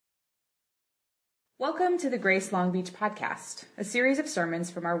Welcome to the Grace Long Beach podcast, a series of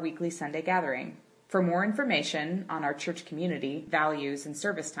sermons from our weekly Sunday gathering. For more information on our church community, values, and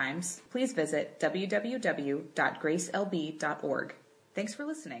service times, please visit www.gracelb.org. Thanks for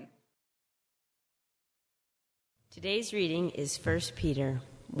listening. Today's reading is 1 Peter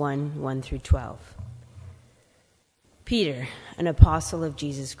 1 through 12. Peter, an apostle of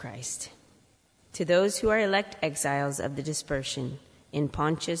Jesus Christ, to those who are elect exiles of the dispersion in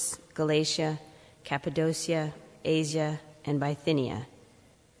Pontus, Galatia, Cappadocia, Asia, and Bithynia,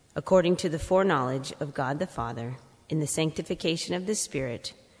 according to the foreknowledge of God the Father, in the sanctification of the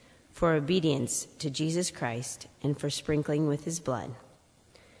Spirit, for obedience to Jesus Christ and for sprinkling with his blood.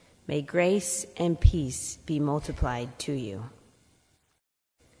 May grace and peace be multiplied to you.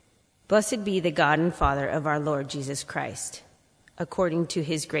 Blessed be the God and Father of our Lord Jesus Christ. According to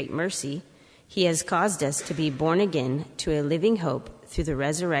his great mercy, he has caused us to be born again to a living hope through the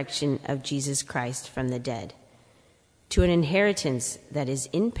resurrection of Jesus Christ from the dead, to an inheritance that is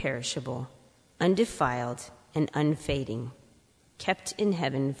imperishable, undefiled, and unfading, kept in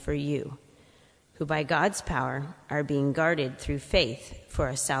heaven for you, who by God's power are being guarded through faith for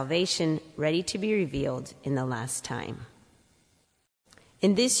a salvation ready to be revealed in the last time.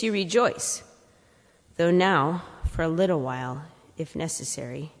 In this you rejoice, though now, for a little while, if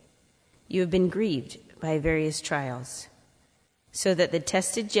necessary, you have been grieved by various trials, so that the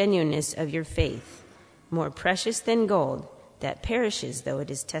tested genuineness of your faith, more precious than gold that perishes though it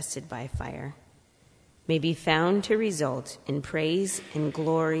is tested by fire, may be found to result in praise and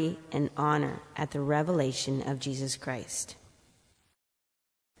glory and honor at the revelation of Jesus Christ.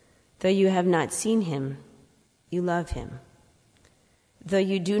 Though you have not seen him, you love him. Though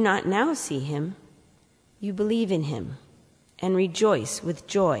you do not now see him, you believe in him and rejoice with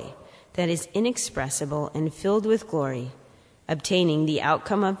joy that is inexpressible and filled with glory, obtaining the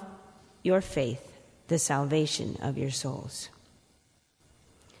outcome of your faith, the salvation of your souls.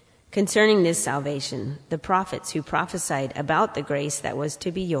 Concerning this salvation, the prophets who prophesied about the grace that was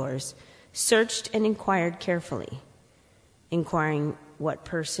to be yours searched and inquired carefully, inquiring what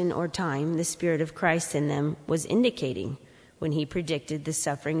person or time the Spirit of Christ in them was indicating when he predicted the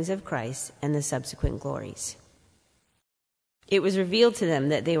sufferings of Christ and the subsequent glories. It was revealed to them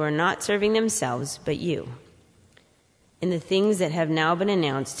that they were not serving themselves, but you, in the things that have now been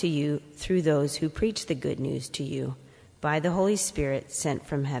announced to you through those who preach the good news to you by the Holy Spirit sent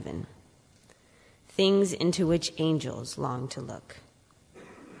from heaven, things into which angels long to look.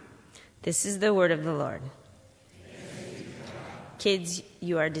 This is the word of the Lord. Kids,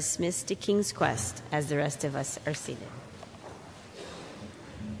 you are dismissed to King's Quest as the rest of us are seated.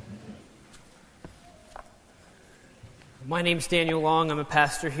 My name's Daniel Long. I'm a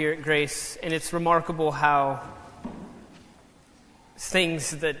pastor here at Grace, and it's remarkable how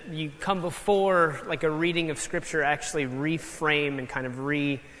things that you come before, like a reading of Scripture, actually reframe and kind of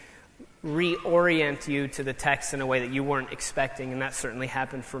reorient you to the text in a way that you weren't expecting, and that certainly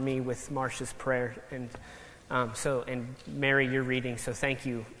happened for me with Marcia's prayer and Mary, your reading. So thank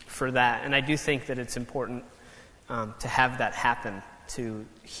you for that. And I do think that it's important to have that happen, to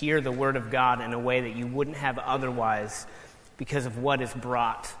hear the Word of God in a way that you wouldn't have otherwise, because of what is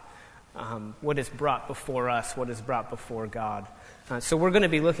brought before us, what is brought before God. So we're going to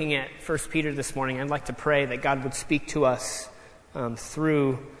be looking at 1 Peter this morning. I'd like to pray that God would speak to us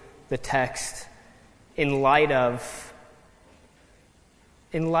through the text in light of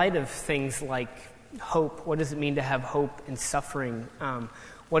things like hope. What does it mean to have hope in suffering?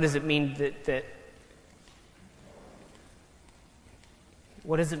 What does it mean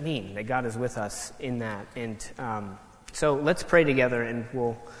what does it mean that God is with us in that? And so let's pray together and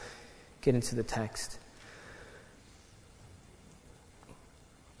we'll get into the text.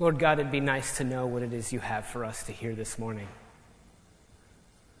 Lord God, it'd be nice to know what it is you have for us to hear this morning.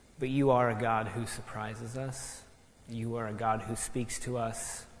 But you are a God who surprises us. You are a God who speaks to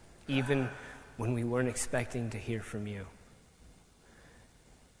us even when we weren't expecting to hear from you.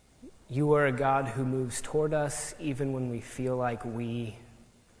 You are a God who moves toward us even when we feel like we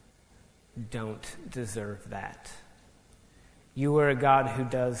don't deserve that. You are a God who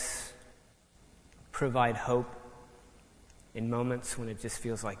does provide hope in moments when it just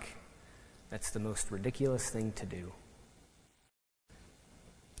feels like that's the most ridiculous thing to do.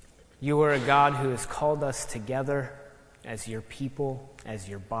 You are a God who has called us together as your people, as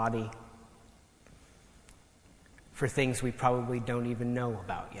your body, for things we probably don't even know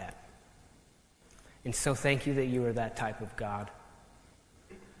about yet. And so thank you that you are that type of God.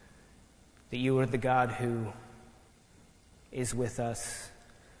 That you are the God who is with us,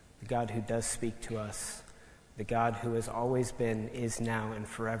 the God who does speak to us, the God who has always been, is now, and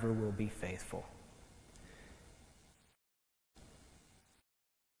forever will be faithful.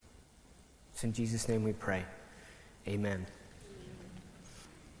 It's in Jesus' name we pray. Amen.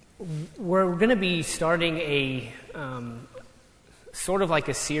 We're going to be starting a sort of like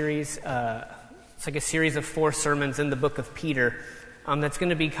a series. It's like a series of 4 sermons in the book of Peter that's going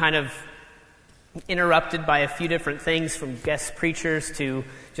to be kind of interrupted by a few different things, from guest preachers to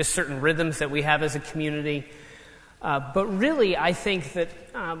just certain rhythms that we have as a community. But really, I think that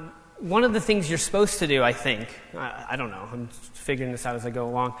one of the things you're supposed to do, I don't know, I'm figuring this out as I go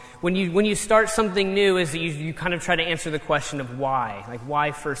along. When you start something new, is that you kind of try to answer the question of why, like why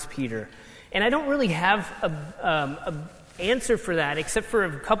 1 Peter? And I don't really have a answer for that, except for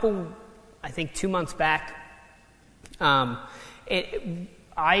a couple, I think 2 months back, I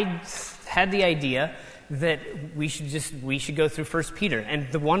had the idea that we should go through 1 Peter.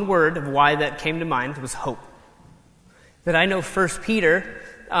 And the one word of why that came to mind was hope. That I know 1 Peter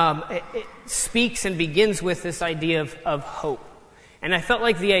it speaks and begins with this idea of hope. And I felt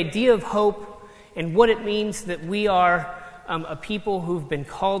like the idea of hope and what it means that we are a people who've been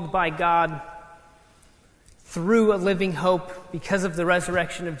called by God through a living hope because of the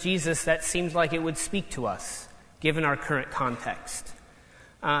resurrection of Jesus, that seemed like it would speak to us, given our current context,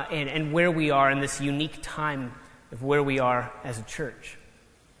 and where we are in this unique time of where we are as a church.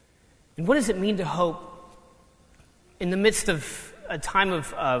 And what does it mean to hope in the midst of a time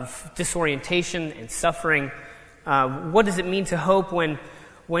of disorientation and suffering? What does it mean to hope when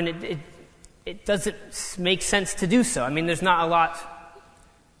it doesn't make sense to do so? I mean, there's not a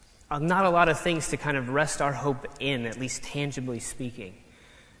lot of things to kind of rest our hope in, at least tangibly speaking.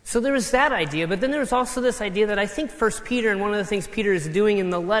 So there was that idea, but then there was also this idea that I think 1 Peter, and one of the things Peter is doing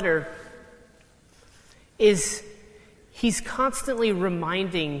in the letter, is he's constantly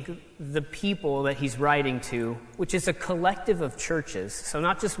reminding the people that he's writing to, which is a collective of churches, so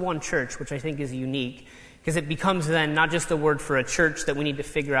not just one church, which I think is unique, because it becomes then not just a word for a church that we need to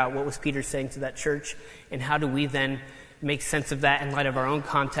figure out what was Peter saying to that church, and how do we then make sense of that in light of our own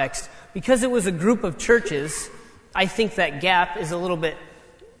context. Because it was a group of churches, I think that gap is a little bit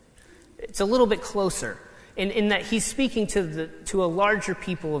closer, in that he's speaking to a larger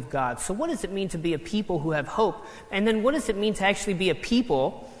people of God. So what does it mean to be a people who have hope? And then what does it mean to actually be a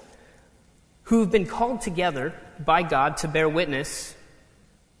people who've been called together by God to bear witness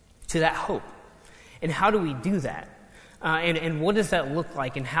to that hope? And how do we do that? And what does that look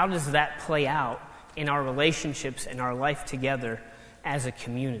like? And how does that play out in our relationships and our life together as a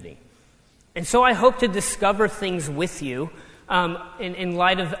community? And so I hope to discover things with you in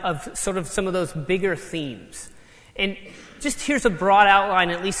light of sort of some of those bigger themes. And just here's a broad outline,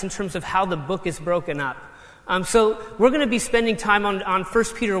 at least in terms of how the book is broken up. So we're going to be spending time on 1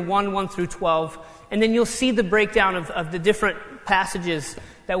 Peter 1 through 12, and then you'll see the breakdown of the different passages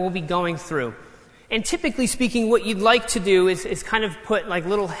that we'll be going through. And typically speaking, what you'd like to do is kind of put like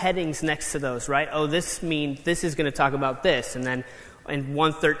little headings next to those, right? Oh, this means this is going to talk about this, and then in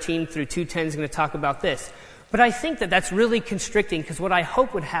 1:13 through 2:10 is going to talk about this. But I think that that's really constricting, because what I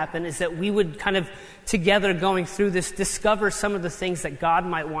hope would happen is that we would kind of, together going through this, discover some of the things that God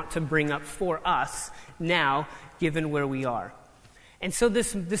might want to bring up for us now, given where we are. And so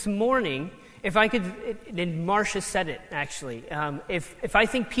this morning, if I could, and Marcia said it actually, if I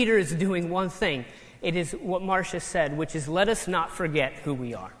think Peter is doing one thing, it is what Marcia said, which is let us not forget who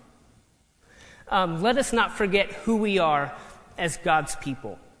we are. Let us not forget who we are as God's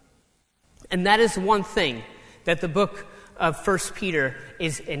people. And that is one thing that the book of 1 Peter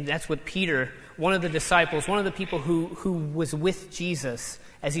is, and that's what Peter, one of the disciples, one of the people who was with Jesus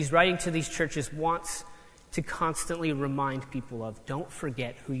as he's writing to these churches, wants to constantly remind people of. Don't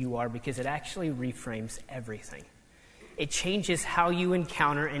forget who you are, because it actually reframes everything. It changes how you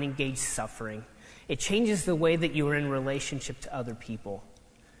encounter and engage suffering. It changes the way that you are in relationship to other people.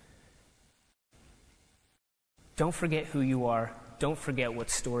 Don't forget who you are. Don't forget what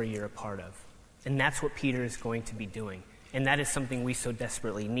story you're a part of. And that's what Peter is going to be doing. And that is something we so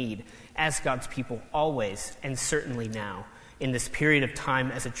desperately need as God's people always, and certainly now, in this period of time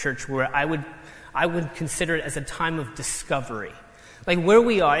as a church where I would consider it as a time of discovery. Like where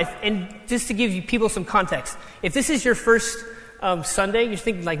we are. And just to give you people some context, if this is your first Sunday, you're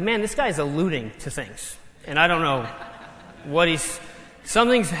thinking like, man, this guy is alluding to things. And I don't know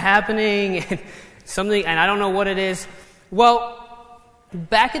something's happening, and I don't know what it is. Well,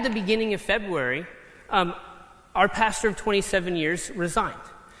 back at the beginning of February, our pastor of 27 years resigned.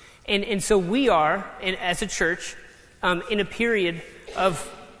 And so we are, as a church, in a period of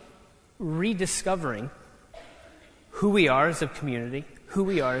rediscovering who we are as a community, who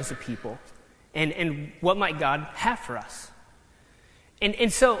we are as a people, and what might God have for us.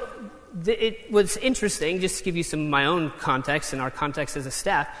 And so it was interesting, just to give you some of my own context and our context as a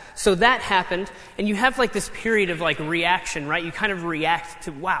staff. So that happened, and you have like this period of like reaction, right? You kind of react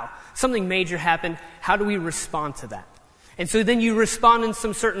to, wow, something major happened. How do we respond to that? And so then you respond in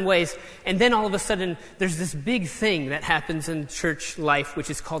some certain ways, and then all of a sudden there's this big thing that happens in church life, which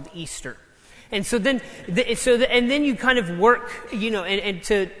is called Easter. And so then, and then you kind of work, and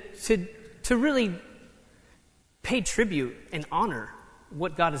to really pay tribute and honor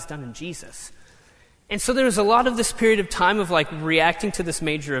what God has done in Jesus. And so there was a lot of this period of time of like reacting to this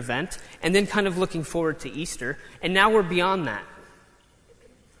major event, and then kind of looking forward to Easter. And now we're beyond that.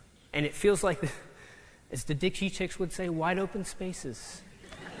 And it feels like, as the Dixie Chicks would say, wide open spaces.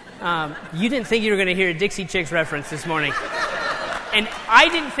 You didn't think you were going to hear a Dixie Chicks reference this morning. And I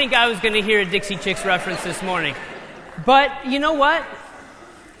didn't think I was going to hear a Dixie Chicks reference this morning. But you know what?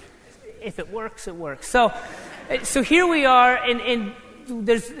 If it works, it works. So here we are, and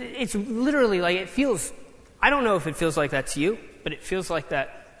it's literally like, it feels, I don't know if it feels like that to you, but it feels like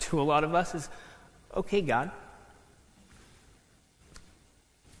that to a lot of us is, okay, God.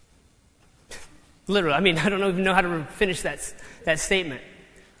 Literally, I mean, I don't even know how to finish that statement.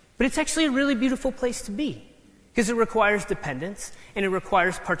 But it's actually a really beautiful place to be, because it requires dependence and it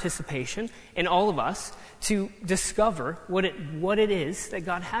requires participation in all of us to discover what it is that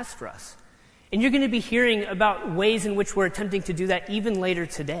God has for us. And you're going to be hearing about ways in which we're attempting to do that even later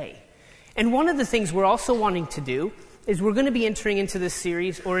today. And one of the things we're also wanting to do is we're going to be entering into this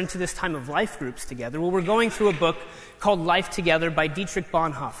series or into this time of life groups together, where we're going through a book called Life Together by Dietrich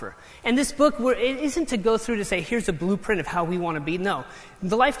Bonhoeffer. And this book, it isn't to go through to say, here's a blueprint of how we want to be. No.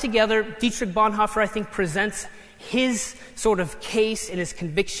 The Life Together, Dietrich Bonhoeffer, I think, presents his sort of case and his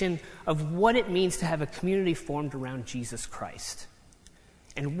conviction of what it means to have a community formed around Jesus Christ.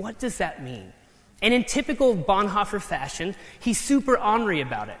 And what does that mean? And in typical Bonhoeffer fashion, he's super ornery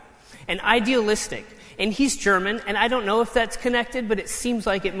about it and idealistic. And he's German, and I don't know if that's connected, but it seems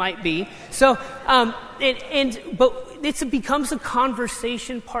like it might be. So, but it becomes a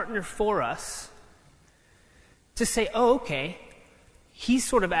conversation partner for us to say, oh, okay, he's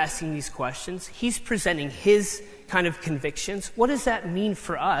sort of asking these questions. He's presenting his kind of convictions. What does that mean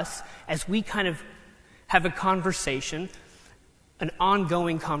for us as we kind of have a conversation, an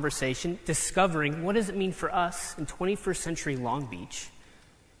ongoing conversation, discovering what does it mean for us in 21st century Long Beach,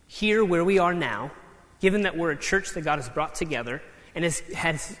 here where we are now, given that we're a church that God has brought together and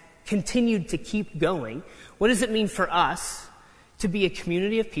has continued to keep going, what does it mean for us to be a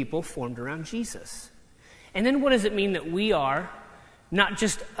community of people formed around Jesus? And then what does it mean that we are not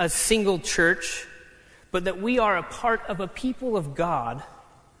just a single church, but that we are a part of a people of God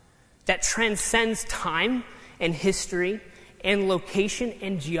that transcends time and history and location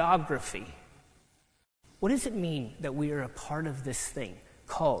and geography? What does it mean that we are a part of this thing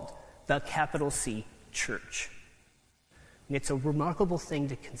called the capital C Church? And it's a remarkable thing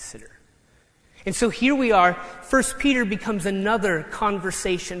to consider. And so here we are. 1 Peter becomes another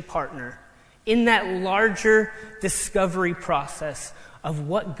conversation partner in that larger discovery process of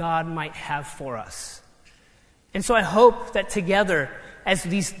what God might have for us. And so I hope that together, as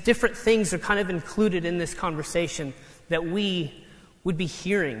these different things are kind of included in this conversation, that we would be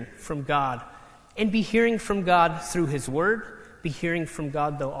hearing from God, and be hearing from God through His Word, be hearing from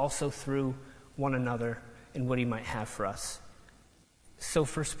God, though, also through one another and what He might have for us. So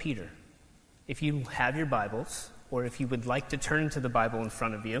 1 Peter, if you have your Bibles, or if you would like to turn to the Bible in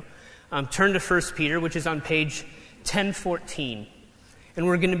front of you, turn to 1 Peter, which is on page 1014. And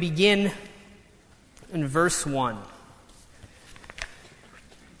we're going to begin in verse 1.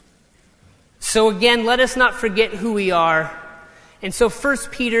 So again, let us not forget who we are. And so 1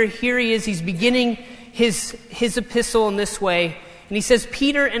 Peter, here he is, he's beginning his epistle in this way. And he says,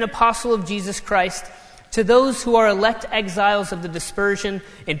 Peter, an apostle of Jesus Christ, to those who are elect exiles of the dispersion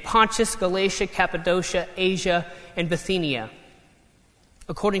in Pontus, Galatia, Cappadocia, Asia, and Bithynia,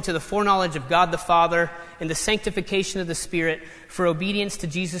 according to the foreknowledge of God the Father and the sanctification of the Spirit, for obedience to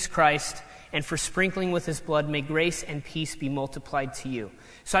Jesus Christ and for sprinkling with His blood, may grace and peace be multiplied to you.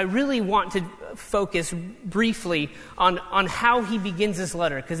 So I really want to focus briefly on how he begins his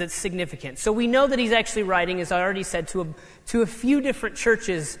letter, because it's significant. So we know that he's actually writing, as I already said, to a few different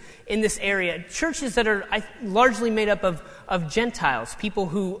churches in this area, churches that are largely made up of Gentiles, people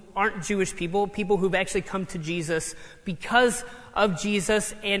who aren't Jewish people who've actually come to Jesus because of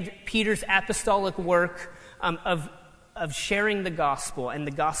Jesus and Peter's apostolic work of sharing the gospel and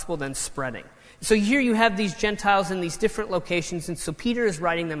the gospel then spreading. So here you have these Gentiles in these different locations, and so Peter is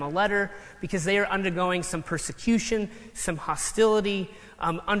writing them a letter because they are undergoing some persecution, some hostility,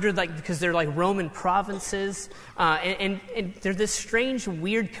 because they're like Roman provinces, and they're this strange,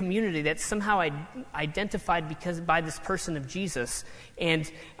 weird community that's somehow identified by this person of Jesus,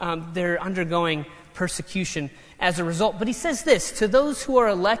 and they're undergoing persecution as a result. But he says this, to those who are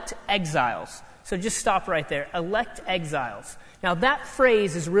elect exiles. So just stop right there, elect exiles. Now that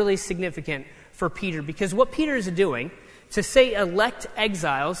phrase is really significant for Peter, because what Peter is doing, to say elect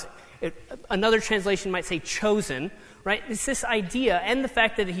exiles, another translation might say chosen, right? It's this idea, and the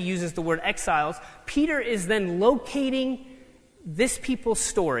fact that he uses the word exiles, Peter is then locating this people's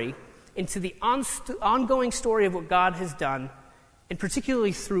story into the ongoing story of what God has done, and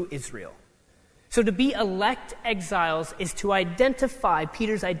particularly through Israel. So to be elect exiles is to identify,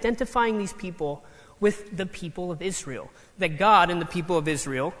 Peter's identifying these people with the people of Israel. That God and the people of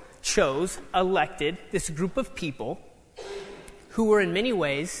Israel chose, elected this group of people who were in many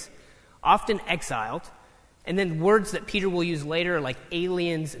ways often exiled, and then words that Peter will use later are like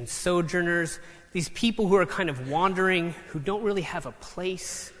aliens and sojourners, these people who are kind of wandering, who don't really have a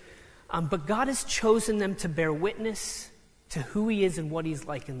place, but God has chosen them to bear witness to who he is and what he's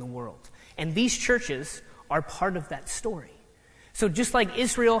like in the world. And these churches are part of that story. So just like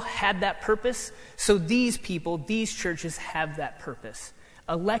Israel had that purpose, so these people, these churches have that purpose.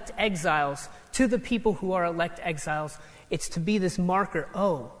 Elect exiles, to the people who are elect exiles, it's to be this marker,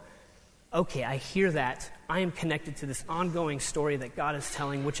 oh, okay, I hear that. I am connected to this ongoing story that God is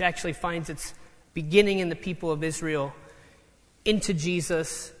telling, which actually finds its beginning in the people of Israel, into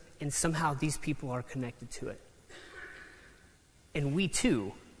Jesus, and somehow these people are connected to it. And we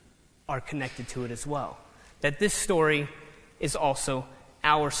too are connected to it as well. That this story is also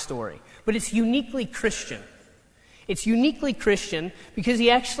our story. But it's uniquely Christian. It's uniquely Christian because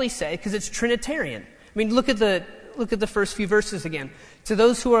he actually said, because it's Trinitarian. I mean, look at the first few verses again. To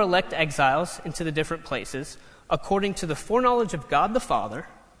those who are elect exiles into the different places, according to the foreknowledge of God the Father,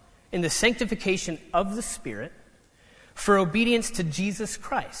 in the sanctification of the Spirit, for obedience to Jesus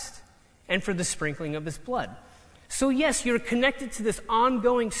Christ, and for the sprinkling of his blood. So yes, you're connected to this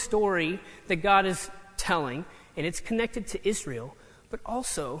ongoing story that God is telling, and it's connected to Israel, but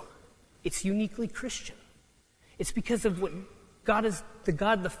also it's uniquely Christian. It's because of what God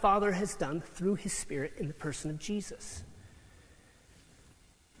the Father has done through his Spirit in the person of Jesus.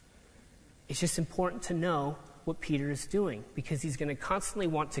 It's just important to know what Peter is doing, because he's going to constantly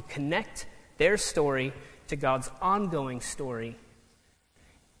want to connect their story to God's ongoing story,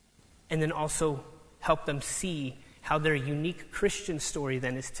 and then also help them see how their unique Christian story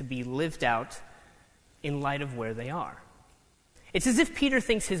then is to be lived out in light of where they are. It's as if Peter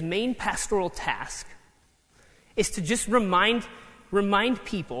thinks his main pastoral task is to just remind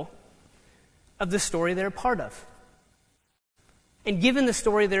people of the story they're a part of. And given the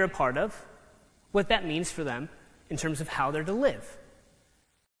story they're a part of, what that means for them in terms of how they're to live,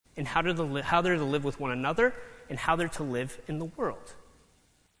 and how they're to live with one another, and how they're to live in the world.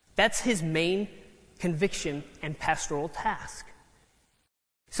 That's his main conviction and pastoral task.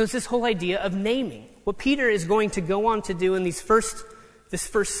 So it's this whole idea of naming. What Peter is going to go on to do in this first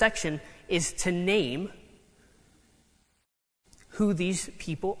section is to name who these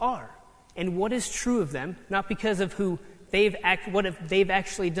people are and what is true of them, not because of what they've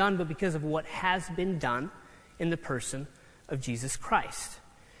actually done, but because of what has been done in the person of Jesus Christ.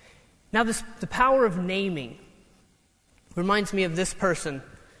 Now, the power of naming reminds me of this person,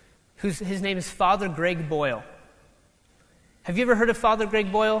 his name is Father Greg Boyle. Have you ever heard of Father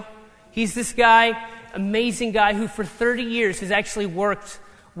Greg Boyle? He's this guy, amazing guy, who for 30 years has actually worked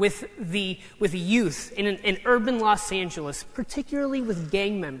with youth in urban Los Angeles, particularly with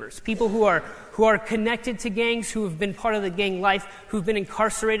gang members, people who are connected to gangs, who have been part of the gang life, who've been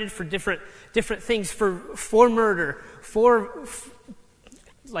incarcerated for different things, for murder, for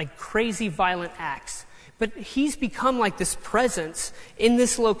like crazy violent acts. But he's become like this presence in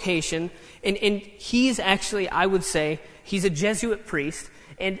this location, and he's actually, I would say, he's a Jesuit priest,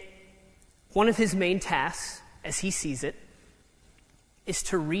 and one of his main tasks, as he sees it, is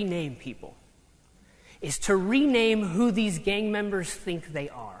to rename people, is to rename who these gang members think they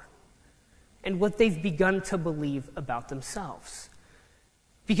are and what they've begun to believe about themselves.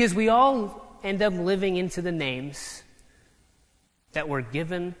 Because we all end up living into the names that we're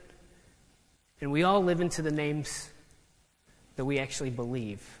given, and we all live into the names that we actually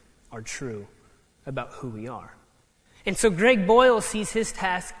believe are true about who we are. And so Greg Boyle sees his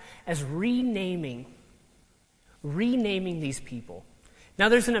task as renaming these people. Now,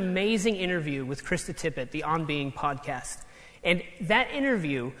 there's an amazing interview with Krista Tippett, the On Being podcast. And that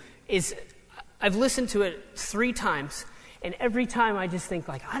interview I've listened to it 3 times, and every time I just think,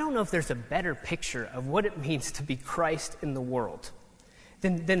 I don't know if there's a better picture of what it means to be Christ in the world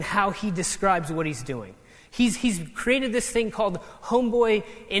than how he describes what he's doing. He's created this thing called Homeboy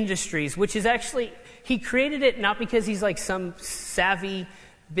Industries, which is actually, he created it not because he's like some savvy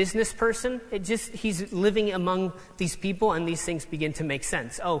business person. He's living among these people, and these things begin to make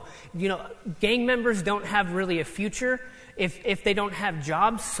sense. Gang members don't have really a future if they don't have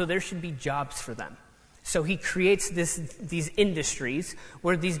jobs, so there should be jobs for them. So he creates these industries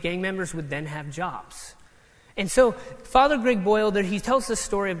where these gang members would then have jobs. And so Father Greg Boyle, he tells this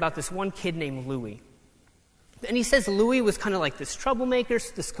story about this one kid named Louis. And he says Louis was kind of like this troublemaker,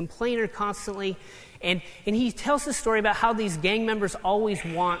 this complainer constantly. And he tells the story about how these gang members always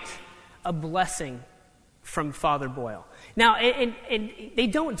want a blessing from Father Boyle. Now, and they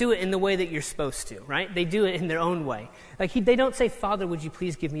don't do it in the way that you're supposed to, right? They do it in their own way. They don't say, Father, would you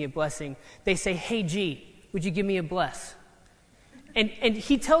please give me a blessing? They say, hey, G, would you give me a bless? And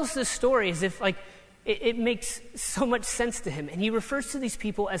he tells this story as if, it makes so much sense to him. And he refers to these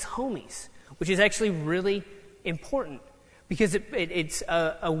people as homies, which is actually really important because it's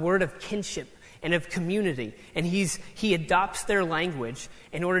a word of kinship and of community. And he adopts their language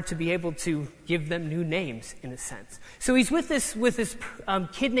in order to be able to give them new names, in a sense. So he's with this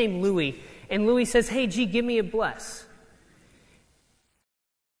kid named Louis, and Louis says, hey, G, give me a bless.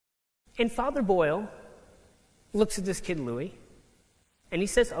 And Father Boyle looks at this kid Louis, and he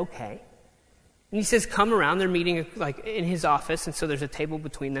says, okay. And he says, come around. They're meeting in his office, and so there's a table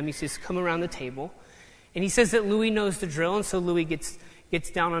between them. He says, come around the table. And he says that Louis knows the drill, and so Louis gets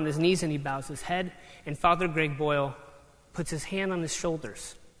down on his knees and he bows his head, and Father Greg Boyle puts his hand on his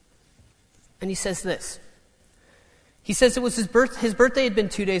shoulders. And he says this. He says it was his birthday had been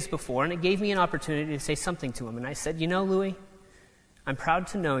 2 days before, and it gave me an opportunity to say something to him. And I said, Louis, I'm proud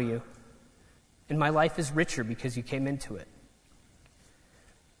to know you, and my life is richer because you came into it.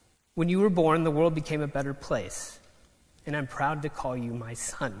 When you were born, the world became a better place, and I'm proud to call you my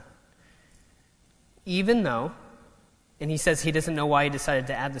son. Even though, and he says he doesn't know why he decided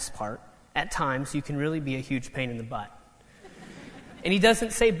to add this part, at times you can really be a huge pain in the butt. And he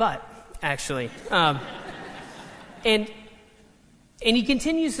doesn't say but, actually. And he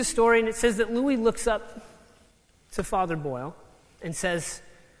continues the story, and it says that Louis looks up to Father Boyle and says,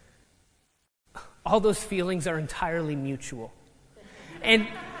 all those feelings are entirely mutual. And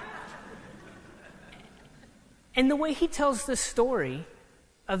the way he tells this story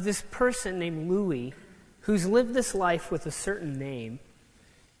of this person named Louis, who's lived this life with a certain name,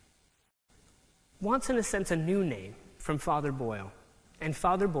 wants, in a sense, a new name from Father Boyle. And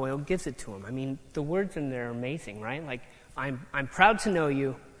Father Boyle gives it to him. I mean, the words in there are amazing, right? I'm proud to know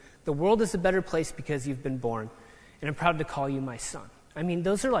you. The world is a better place because you've been born. And I'm proud to call you my son. I mean,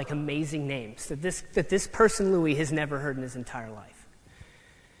 those are amazing names that this person, Louis, has never heard in his entire life.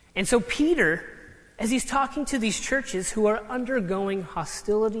 And so Peter, as he's talking to these churches who are undergoing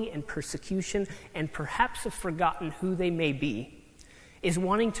hostility and persecution and perhaps have forgotten who they may be, is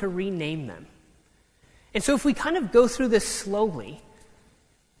wanting to rename them. And so if we kind of go through this slowly,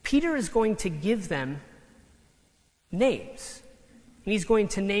 Peter is going to give them names. And he's going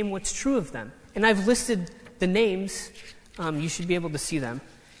to name what's true of them. And I've listed the names. You should be able to see them.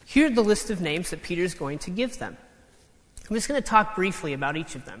 Here are the list of names that Peter is going to give them. I'm just going to talk briefly about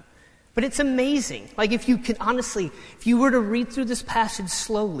each of them. But it's amazing. If you were to read through this passage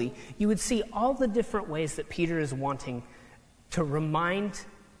slowly, you would see all the different ways that Peter is wanting to remind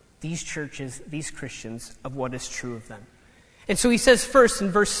these churches, these Christians, of what is true of them. And so he says first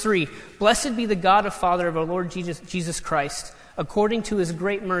in verse 3, Blessed be the God and Father of our Lord Jesus Christ, according to his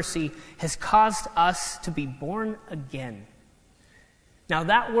great mercy, has caused us to be born again. Now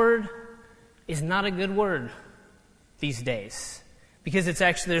that word is not a good word these days. Because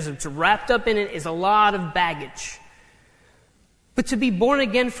it's wrapped up in it is a lot of baggage. But to be born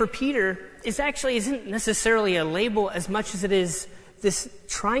again for Peter isn't necessarily a label as much as it is this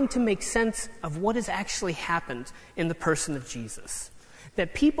trying to make sense of what has actually happened in the person of Jesus.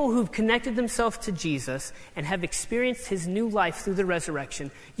 That people who've connected themselves to Jesus and have experienced his new life through the resurrection,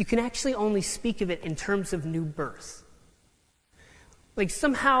 you can actually only speak of it in terms of new birth.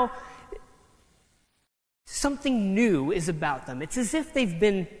 Somehow something new is about them. It's as if they've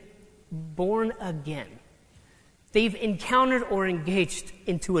been born again. They've encountered or engaged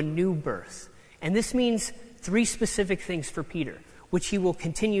into a new birth. And this means 3 specific things for Peter, which he will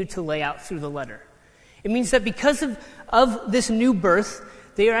continue to lay out through the letter. It means that because of this new birth,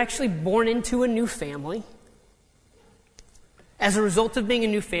 they are actually born into a new family. As a result of being a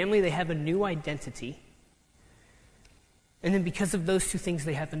new family, they have a new identity. And then because of those two things,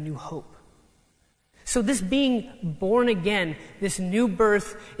 they have a new hope. So this being born again, this new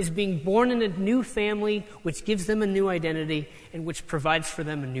birth, is being born in a new family, which gives them a new identity and which provides for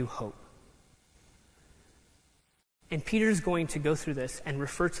them a new hope. And Peter is going to go through this and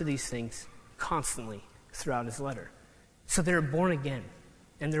refer to these things constantly throughout his letter. So they're born again,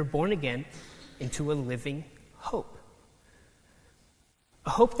 and they're born again into a living hope.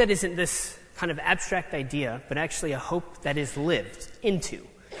 A hope that isn't this kind of abstract idea, but actually a hope that is lived into.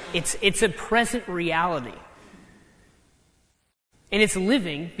 It's a present reality. And it's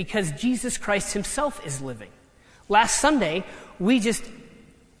living because Jesus Christ himself is living. Last Sunday, we just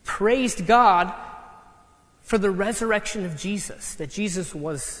praised God for the resurrection of Jesus, that Jesus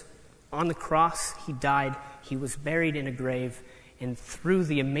was on the cross, he died, he was buried in a grave, and through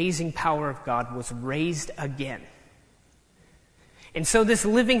the amazing power of God was raised again. And so this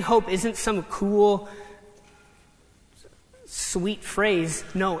living hope isn't some cool, sweet phrase.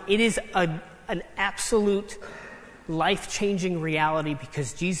 No, it is an absolute life-changing reality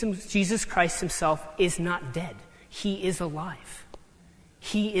because Jesus Christ himself is not dead. He is alive.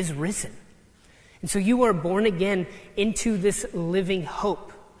 He is risen. And so you are born again into this living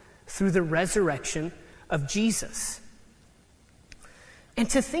hope through the resurrection of Jesus. And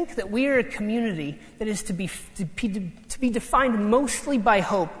to think that we are a community that is to be defined mostly by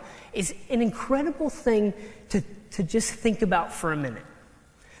hope is an incredible thing to just think about for a minute.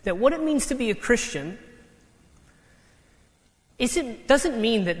 That what it means to be a Christian doesn't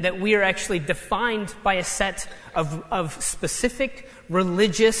mean that we are actually defined by a set of specific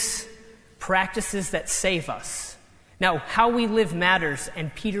religious practices that save us. Now, how we live matters,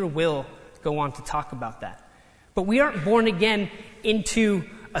 and Peter will go on to talk about that. But we aren't born again into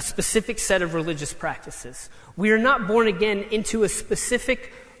a specific set of religious practices. We are not born again into a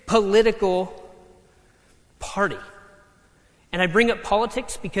specific political party. And I bring up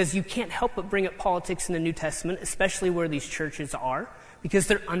politics because you can't help but bring up politics in the New Testament, especially where these churches are, because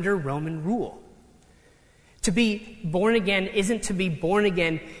they're under Roman rule. To be born again isn't to be born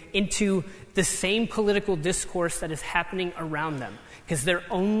again into the same political discourse that is happening around them, because their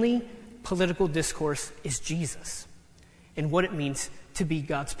only political discourse is Jesus and what it means to be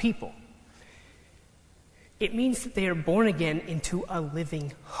God's people. It means that they are born again into a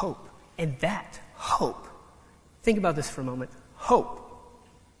living hope. And that hope, think about this for a moment, hope,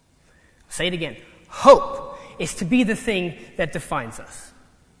 say it again, hope is to be the thing that defines us.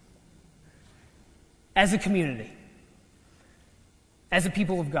 As a community, as a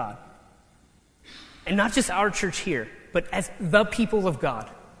people of God, and not just our church here, but as the people of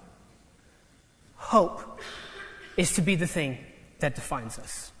God, hope is to be the thing that defines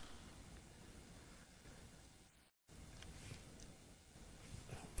us.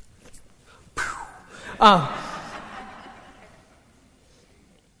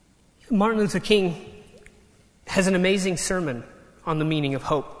 Martin Luther King has an amazing sermon on the meaning of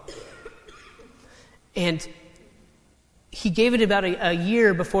hope. And he gave it about a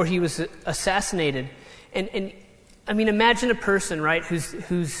year before he was assassinated. And I mean, imagine a person, right,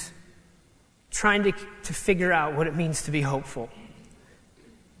 who's trying to figure out what it means to be hopeful,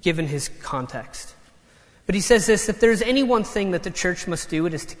 given his context. But he says this: if there's any one thing that the church must do,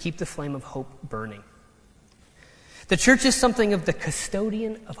 it is to keep the flame of hope burning. The church is something of the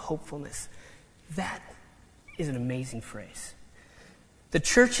custodian of hopefulness. That is an amazing phrase. The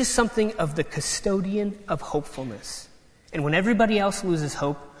church is something of the custodian of hopefulness. And when everybody else loses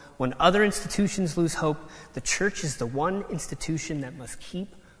hope, when other institutions lose hope, the church is the one institution that must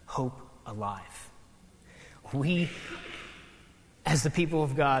keep hope alive. We, as the people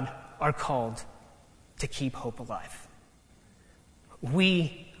of God, are called to keep hope alive.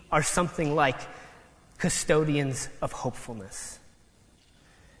 We are something like custodians of hopefulness.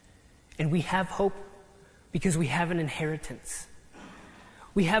 And we have hope because we have an inheritance.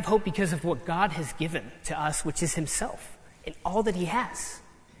 We have hope because of what God has given to us, which is himself and all that he has.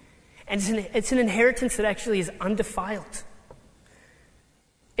 And it's an inheritance that actually is undefiled.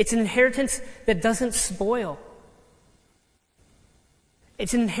 It's an inheritance that doesn't spoil.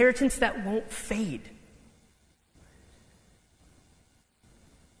 It's an inheritance that won't fade.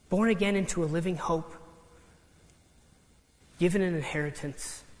 Born again into a living hope, given an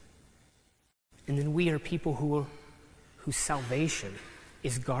inheritance, and then we are people whose salvation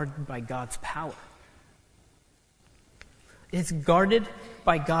is guarded by God's power. It's guarded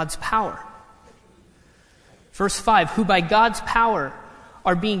by God's power. Verse 5, who by God's power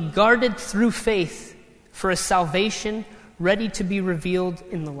are being guarded through faith for a salvation ready to be revealed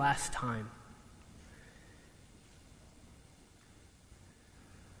in the last time.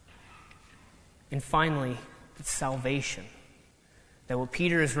 And finally, it's salvation. That what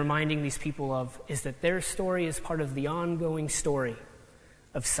Peter is reminding these people of is that their story is part of the ongoing story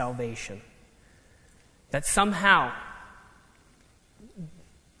of salvation. That somehow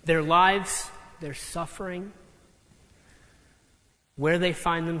their lives, their suffering, where they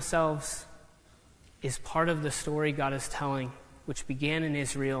find themselves is part of the story God is telling, which began in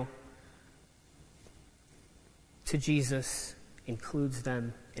Israel to Jesus, includes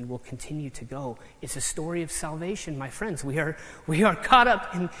them, and will continue to go. It's a story of salvation, my friends. We are caught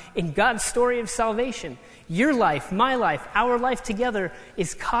up in God's story of salvation. Your life, my life, our life together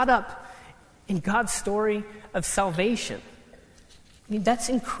is caught up in God's story of salvation. I mean, that's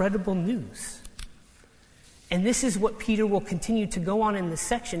incredible news. And this is what Peter will continue to go on in this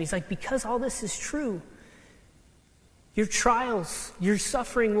section. He's like, because all this is true, your trials, your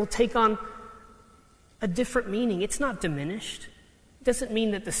suffering will take on a different meaning. It's not diminished. It doesn't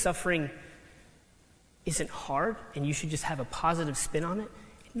mean that the suffering isn't hard and you should just have a positive spin on it.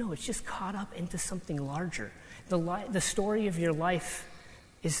 No, it's just caught up into something larger. The story of your life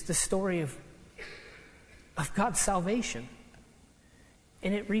is the story of God's salvation.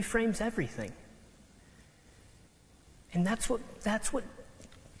 And it reframes everything. And that's what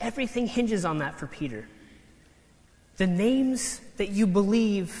everything hinges on that for Peter. The names that you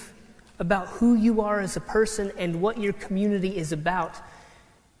believe about who you are as a person and what your community is about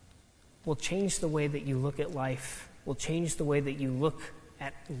will change the way that you look at life, will change the way that you look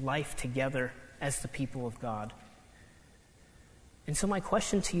at life together as the people of God. And so my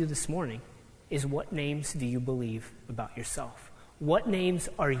question to you this morning is, what names do you believe about yourself? What names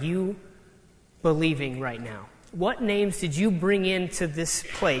are you believing right now? What names did you bring into this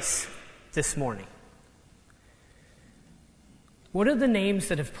place this morning? What are the names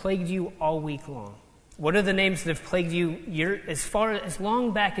that have plagued you all week long? What are the names that have plagued you as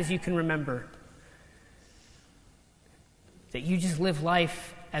long back as you can remember? That you just live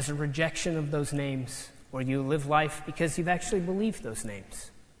life as a rejection of those names, or you live life because you've actually believed those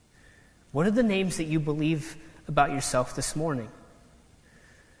names? What are the names that you believe about yourself this morning?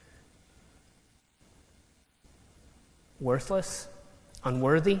 Worthless,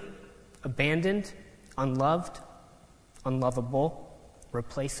 unworthy, abandoned, unloved, unlovable,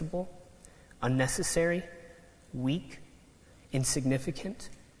 replaceable, unnecessary, weak, insignificant,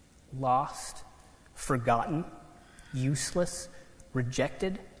 lost, forgotten, useless,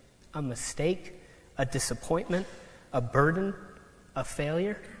 rejected, a mistake, a disappointment, a burden, a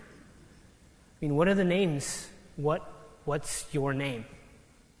failure. I mean, what are the names? What's your name?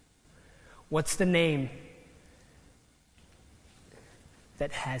 What's the name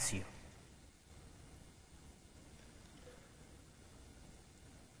that has you?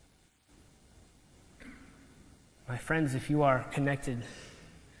 My friends, if you are connected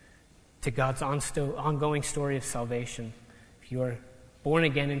to God's ongoing story of salvation, if you are born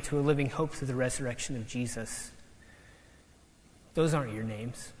again into a living hope through the resurrection of Jesus, those aren't your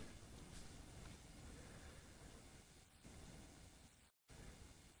names.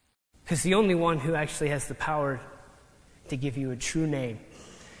 Because the only one who actually has the power to give you a true name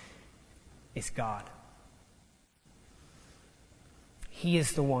is God. He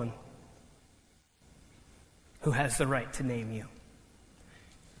is the one who has the right to name you.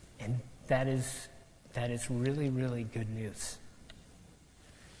 And that is really, really good news.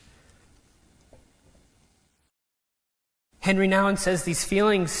 Henry Nouwen says these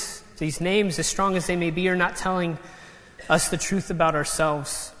feelings, these names, as strong as they may be, are not telling us the truth about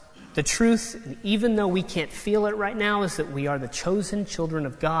ourselves. The truth, even though we can't feel it right now, is that we are the chosen children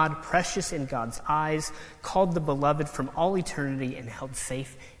of God, precious in God's eyes, called the beloved from all eternity, and held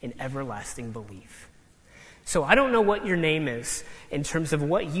safe in everlasting belief. So I don't know what your name is in terms of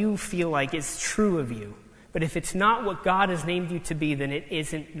what you feel like is true of you. But if it's not what God has named you to be, then it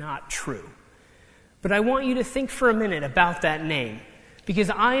isn't not true. But I want you to think for a minute about that name. Because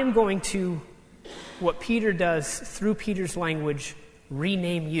I am going to, what Peter does through Peter's language,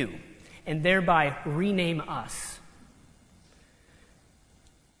 rename you. And thereby rename us.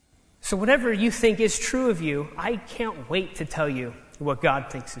 So whatever you think is true of you, I can't wait to tell you what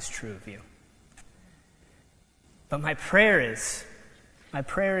God thinks is true of you. But my prayer is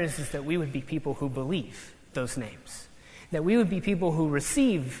that we would be people who believe those names. That we would be people who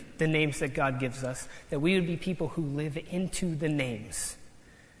receive the names that God gives us. That we would be people who live into the names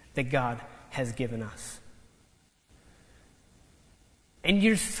that God has given us.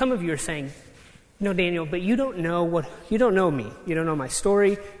 And some of you are saying, no, Daniel, but you don't know me. You don't know my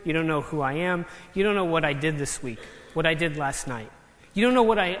story. You don't know who I am. You don't know what I did this week, what I did last night. You don't know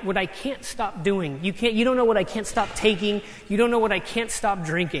what I can't stop doing. You don't know what I can't stop taking. You don't know what I can't stop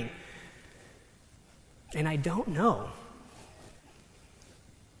drinking. And I don't know.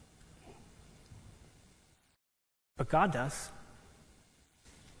 But God does.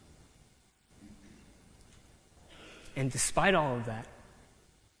 And despite all of that,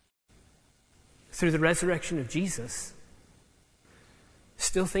 through the resurrection of Jesus,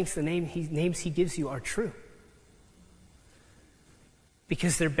 still thinks the names he gives you are true.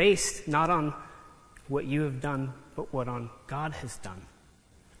 Because they're based not on what you have done, but what on God has done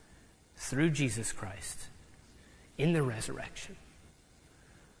through Jesus Christ in the resurrection.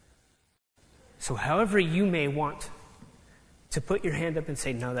 So however you may want to put your hand up and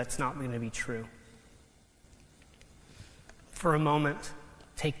say, no, that's not going to be true. For a moment,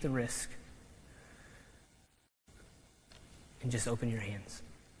 take the risk and just open your hands.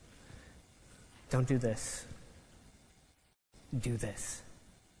 Don't do this. Do this.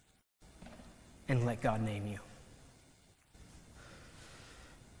 And let God name you.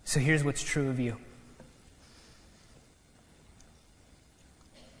 So here's what's true of you.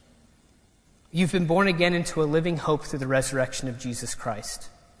 You've been born again into a living hope through the resurrection of Jesus Christ.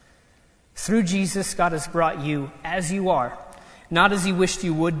 Through Jesus, God has brought you as you are, not as he wished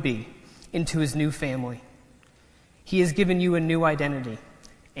you would be, into his new family. He has given you a new identity,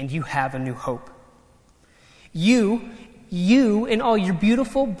 and you have a new hope. You in all your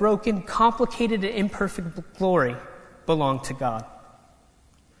beautiful, broken, complicated, and imperfect glory belong to God.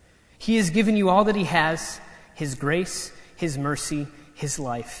 He has given you all that he has, his grace, his mercy, his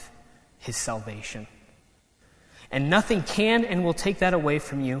life, his salvation. And nothing can and will take that away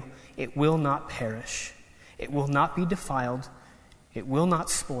from you. It will not perish. It will not be defiled. It will not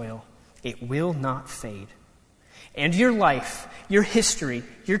spoil. It will not fade. And your life, your history,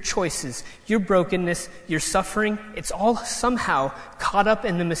 your choices, your brokenness, your suffering, it's all somehow caught up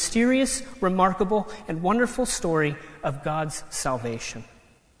in the mysterious, remarkable, and wonderful story of God's salvation.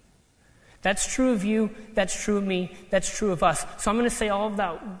 That's true of you, that's true of me, that's true of us. So I'm going to say all of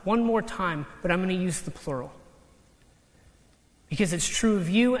that one more time, but I'm going to use the plural. Because it's true of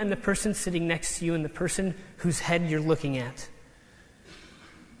you and the person sitting next to you and the person whose head you're looking at.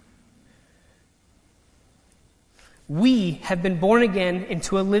 We have been born again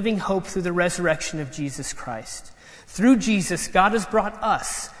into a living hope through the resurrection of Jesus Christ. Through Jesus, God has brought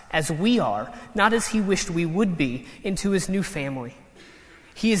us, as we are, not as he wished we would be, into his new family.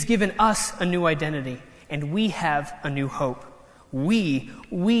 He has given us a new identity, and we have a new hope. We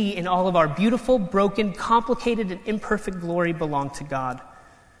in all of our beautiful, broken, complicated, and imperfect glory belong to God.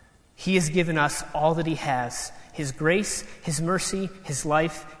 He has given us all that he has, his grace, his mercy, his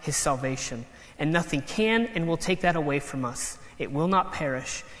life, his salvation. And nothing can and will take that away from us. It will not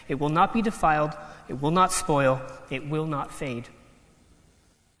perish. It will not be defiled. It will not spoil. It will not fade.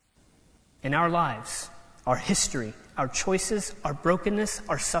 In our lives, our history, our choices, our brokenness,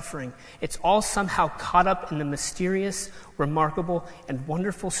 our suffering, it's all somehow caught up in the mysterious, remarkable, and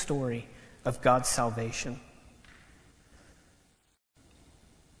wonderful story of God's salvation.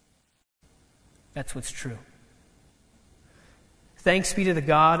 That's what's true. Thanks be to the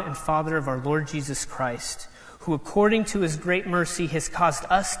God and Father of our Lord Jesus Christ, who according to his great mercy has caused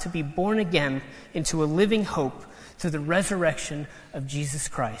us to be born again into a living hope through the resurrection of Jesus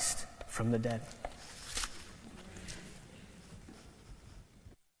Christ from the dead.